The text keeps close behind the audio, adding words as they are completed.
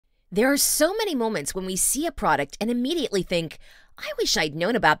There are so many moments when we see a product and immediately think, I wish I'd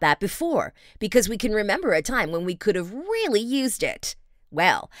known about that before, because we can remember a time when we could have really used it.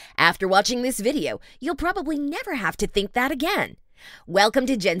 Well, after watching this video, you'll probably never have to think that again. Welcome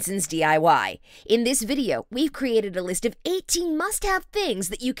to Jensen's DIY. In this video, we've created a list of 18 must-have things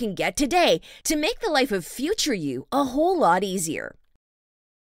that you can get today to make the life of future you a whole lot easier.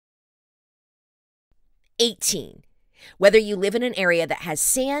 18. Whether you live in an area that has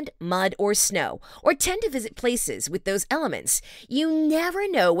sand, mud, or snow, or tend to visit places with those elements, you never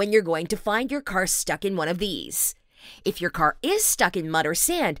know when you're going to find your car stuck in one of these. If your car is stuck in mud or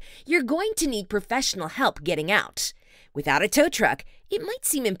sand, you're going to need professional help getting out. Without a tow truck, it might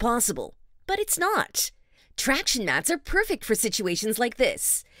seem impossible, but it's not. Traction mats are perfect for situations like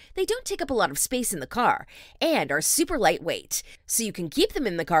this. They don't take up a lot of space in the car and are super lightweight, so you can keep them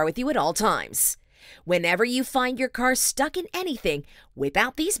in the car with you at all times. Whenever you find your car stuck in anything, whip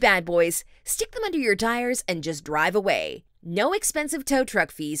out these bad boys, stick them under your tires, and just drive away. No expensive tow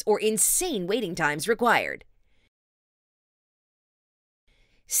truck fees or insane waiting times required.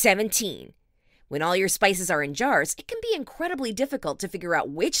 17. When all your spices are in jars, it can be incredibly difficult to figure out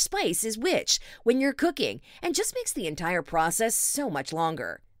which spice is which when you're cooking, and just makes the entire process so much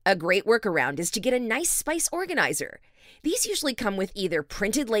longer. A great workaround is to get a nice spice organizer. These usually come with either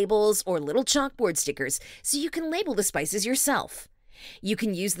printed labels or little chalkboard stickers, so you can label the spices yourself. You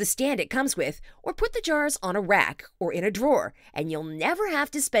can use the stand it comes with, or put the jars on a rack or in a drawer, and you'll never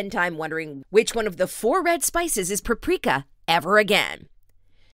have to spend time wondering which one of the 4 red spices is paprika ever again.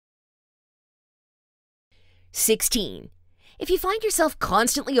 16. If you find yourself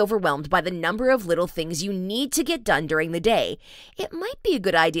constantly overwhelmed by the number of little things you need to get done during the day, it might be a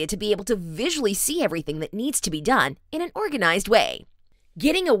good idea to be able to visually see everything that needs to be done in an organized way.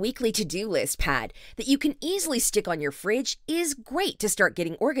 Getting a weekly to-do list pad that you can easily stick on your fridge is great to start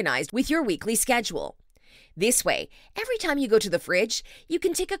getting organized with your weekly schedule. This way, every time you go to the fridge, you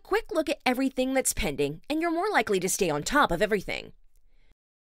can take a quick look at everything that's pending, and you're more likely to stay on top of everything.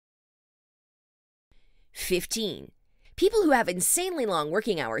 15. People who have insanely long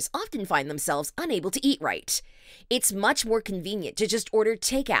working hours often find themselves unable to eat right. It's much more convenient to just order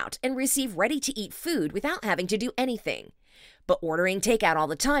takeout and receive ready-to-eat food without having to do anything. But ordering takeout all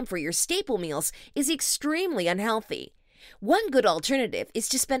the time for your staple meals is extremely unhealthy. One good alternative is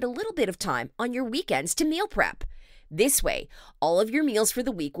to spend a little bit of time on your weekends to meal prep. This way, all of your meals for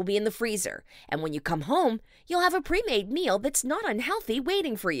the week will be in the freezer, and when you come home, you'll have a pre-made meal that's not unhealthy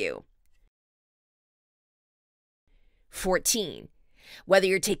waiting for you. 14. Whether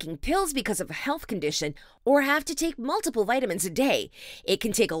you're taking pills because of a health condition or have to take multiple vitamins a day, it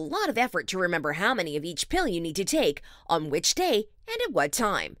can take a lot of effort to remember how many of each pill you need to take, on which day, and at what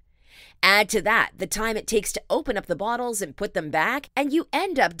time. Add to that the time it takes to open up the bottles and put them back, and you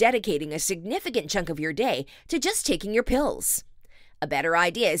end up dedicating a significant chunk of your day to just taking your pills. A better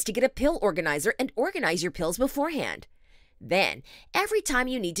idea is to get a pill organizer and organize your pills beforehand. Then, every time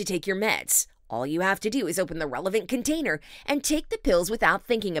you need to take your meds, all you have to do is open the relevant container and take the pills without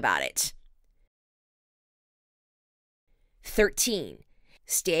thinking about it. 13.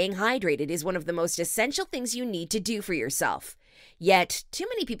 Staying hydrated is one of the most essential things you need to do for yourself. Yet, too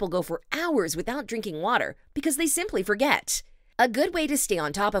many people go for hours without drinking water because they simply forget. A good way to stay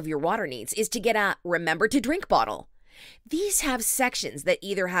on top of your water needs is to get a Remember to Drink bottle. These have sections that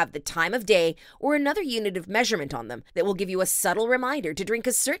either have the time of day or another unit of measurement on them that will give you a subtle reminder to drink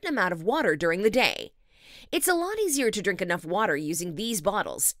a certain amount of water during the day. It's a lot easier to drink enough water using these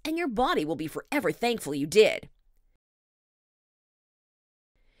bottles, and your body will be forever thankful you did.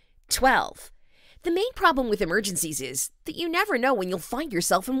 12. The main problem with emergencies is that you never know when you'll find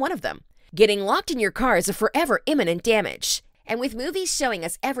yourself in one of them. Getting locked in your car is a forever imminent damage. And with movies showing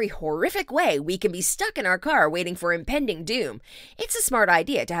us every horrific way we can be stuck in our car waiting for impending doom, it's a smart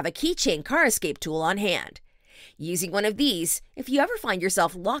idea to have a keychain car escape tool on hand. Using one of these, if you ever find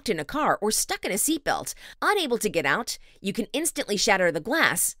yourself locked in a car or stuck in a seatbelt, unable to get out, you can instantly shatter the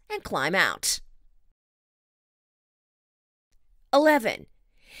glass and climb out. 11.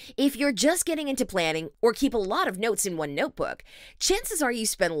 If you're just getting into planning or keep a lot of notes in one notebook, chances are you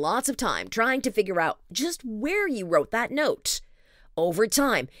spend lots of time trying to figure out just where you wrote that note. Over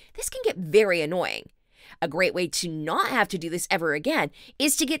time, this can get very annoying. A great way to not have to do this ever again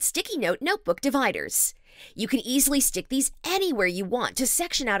is to get sticky note notebook dividers. You can easily stick these anywhere you want to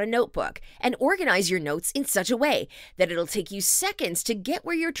section out a notebook and organize your notes in such a way that it'll take you seconds to get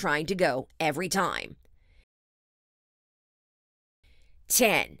where you're trying to go every time.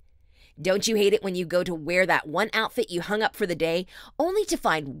 10. Don't you hate it when you go to wear that one outfit you hung up for the day, only to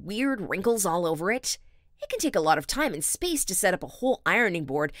find weird wrinkles all over it? It can take a lot of time and space to set up a whole ironing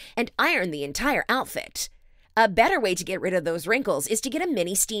board and iron the entire outfit. A better way to get rid of those wrinkles is to get a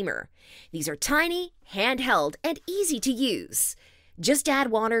mini steamer. These are tiny, handheld, and easy to use. Just add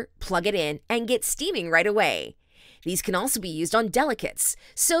water, plug it in, and get steaming right away. These can also be used on delicates,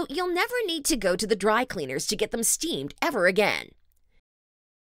 so you'll never need to go to the dry cleaners to get them steamed ever again.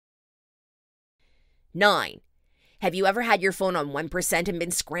 9. Have you ever had your phone on 1% and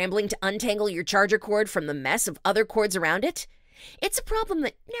been scrambling to untangle your charger cord from the mess of other cords around it? It's a problem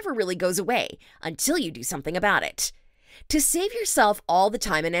that never really goes away until you do something about it. To save yourself all the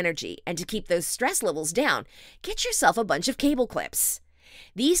time and energy and to keep those stress levels down, get yourself a bunch of cable clips.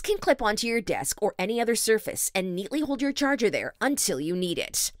 These can clip onto your desk or any other surface and neatly hold your charger there until you need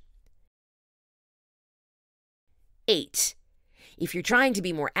it. 8. If you're trying to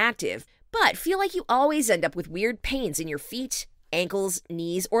be more active, but feel like you always end up with weird pains in your feet, ankles,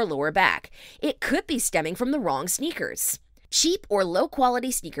 knees, or lower back, it could be stemming from the wrong sneakers. Cheap or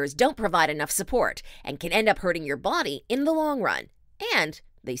low-quality sneakers don't provide enough support and can end up hurting your body in the long run, and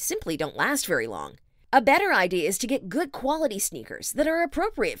they simply don't last very long. A better idea is to get good quality sneakers that are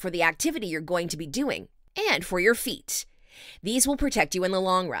appropriate for the activity you're going to be doing and for your feet. These will protect you in the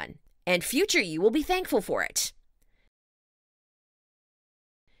long run, and future you will be thankful for it.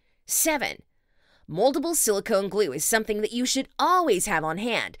 7. Moldable silicone glue is something that you should always have on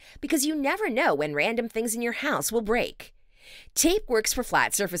hand because you never know when random things in your house will break. Tape works for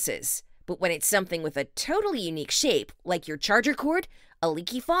flat surfaces, but when it's something with a totally unique shape, like your charger cord, a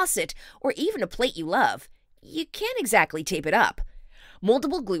leaky faucet, or even a plate you love, you can't exactly tape it up.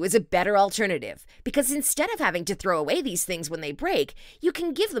 Moldable glue is a better alternative because instead of having to throw away these things when they break, you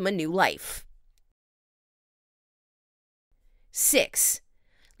can give them a new life. 6.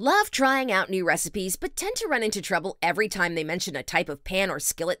 Love trying out new recipes, but tend to run into trouble every time they mention a type of pan or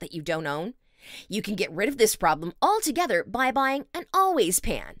skillet that you don't own? You can get rid of this problem altogether by buying an Always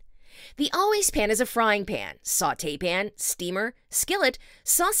Pan. The Always Pan is a frying pan, sauté pan, steamer, skillet,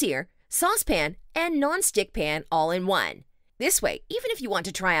 saucier, saucepan, and non-stick pan all in one. This way, even if you want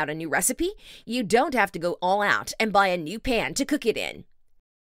to try out a new recipe, you don't have to go all out and buy a new pan to cook it in.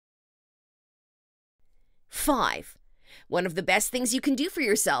 5. One of the best things you can do for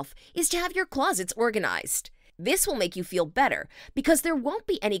yourself is to have your closets organized. This will make you feel better because there won't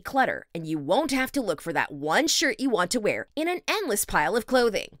be any clutter and you won't have to look for that one shirt you want to wear in an endless pile of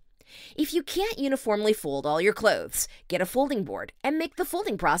clothing. If you can't uniformly fold all your clothes, get a folding board and make the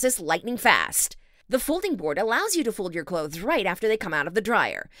folding process lightning fast. The folding board allows you to fold your clothes right after they come out of the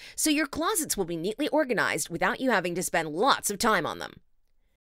dryer, so your closets will be neatly organized without you having to spend lots of time on them.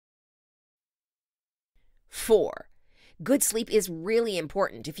 4. Good sleep is really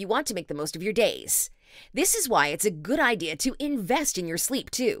important if you want to make the most of your days. This is why it's a good idea to invest in your sleep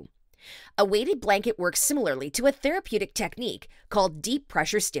too. A weighted blanket works similarly to a therapeutic technique called deep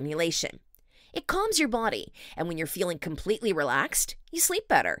pressure stimulation. It calms your body, and when you're feeling completely relaxed, you sleep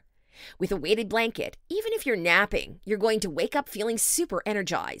better. With a weighted blanket, even if you're napping, you're going to wake up feeling super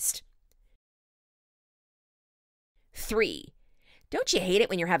energized. 3. Don't you hate it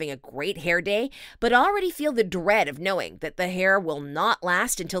when you're having a great hair day, but already feel the dread of knowing that the hair will not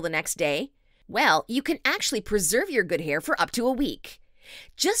last until the next day? Well, you can actually preserve your good hair for up to a week.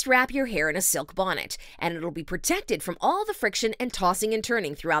 Just wrap your hair in a silk bonnet, and it'll be protected from all the friction and tossing and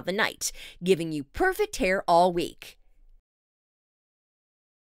turning throughout the night, giving you perfect hair all week.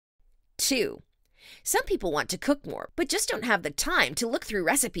 2. Some people want to cook more, but just don't have the time to look through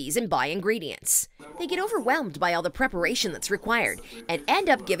recipes and buy ingredients. They get overwhelmed by all the preparation that's required and end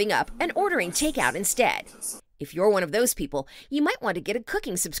up giving up and ordering takeout instead. If you're one of those people, you might want to get a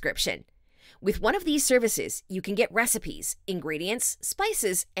cooking subscription. With one of these services, you can get recipes, ingredients,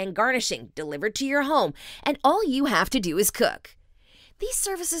 spices, and garnishing delivered to your home, and all you have to do is cook. These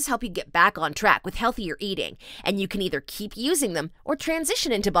services help you get back on track with healthier eating, and you can either keep using them or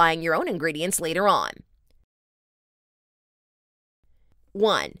transition into buying your own ingredients later on.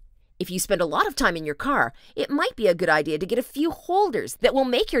 1. If you spend a lot of time in your car, it might be a good idea to get a few holders that will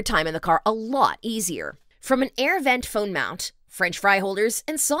make your time in the car a lot easier. From an air vent phone mount, French fry holders,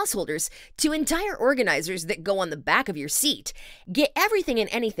 and sauce holders, to entire organizers that go on the back of your seat, get everything and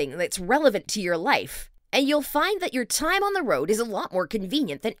anything that's relevant to your life, and you'll find that your time on the road is a lot more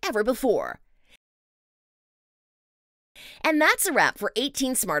convenient than ever before. And that's a wrap for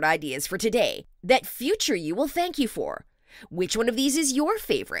 18 smart ideas for today that future you will thank you for. Which one of these is your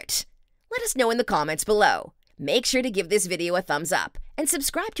favorite? Let us know in the comments below. Make sure to give this video a thumbs up and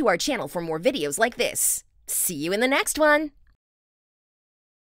subscribe to our channel for more videos like this. See you in the next one!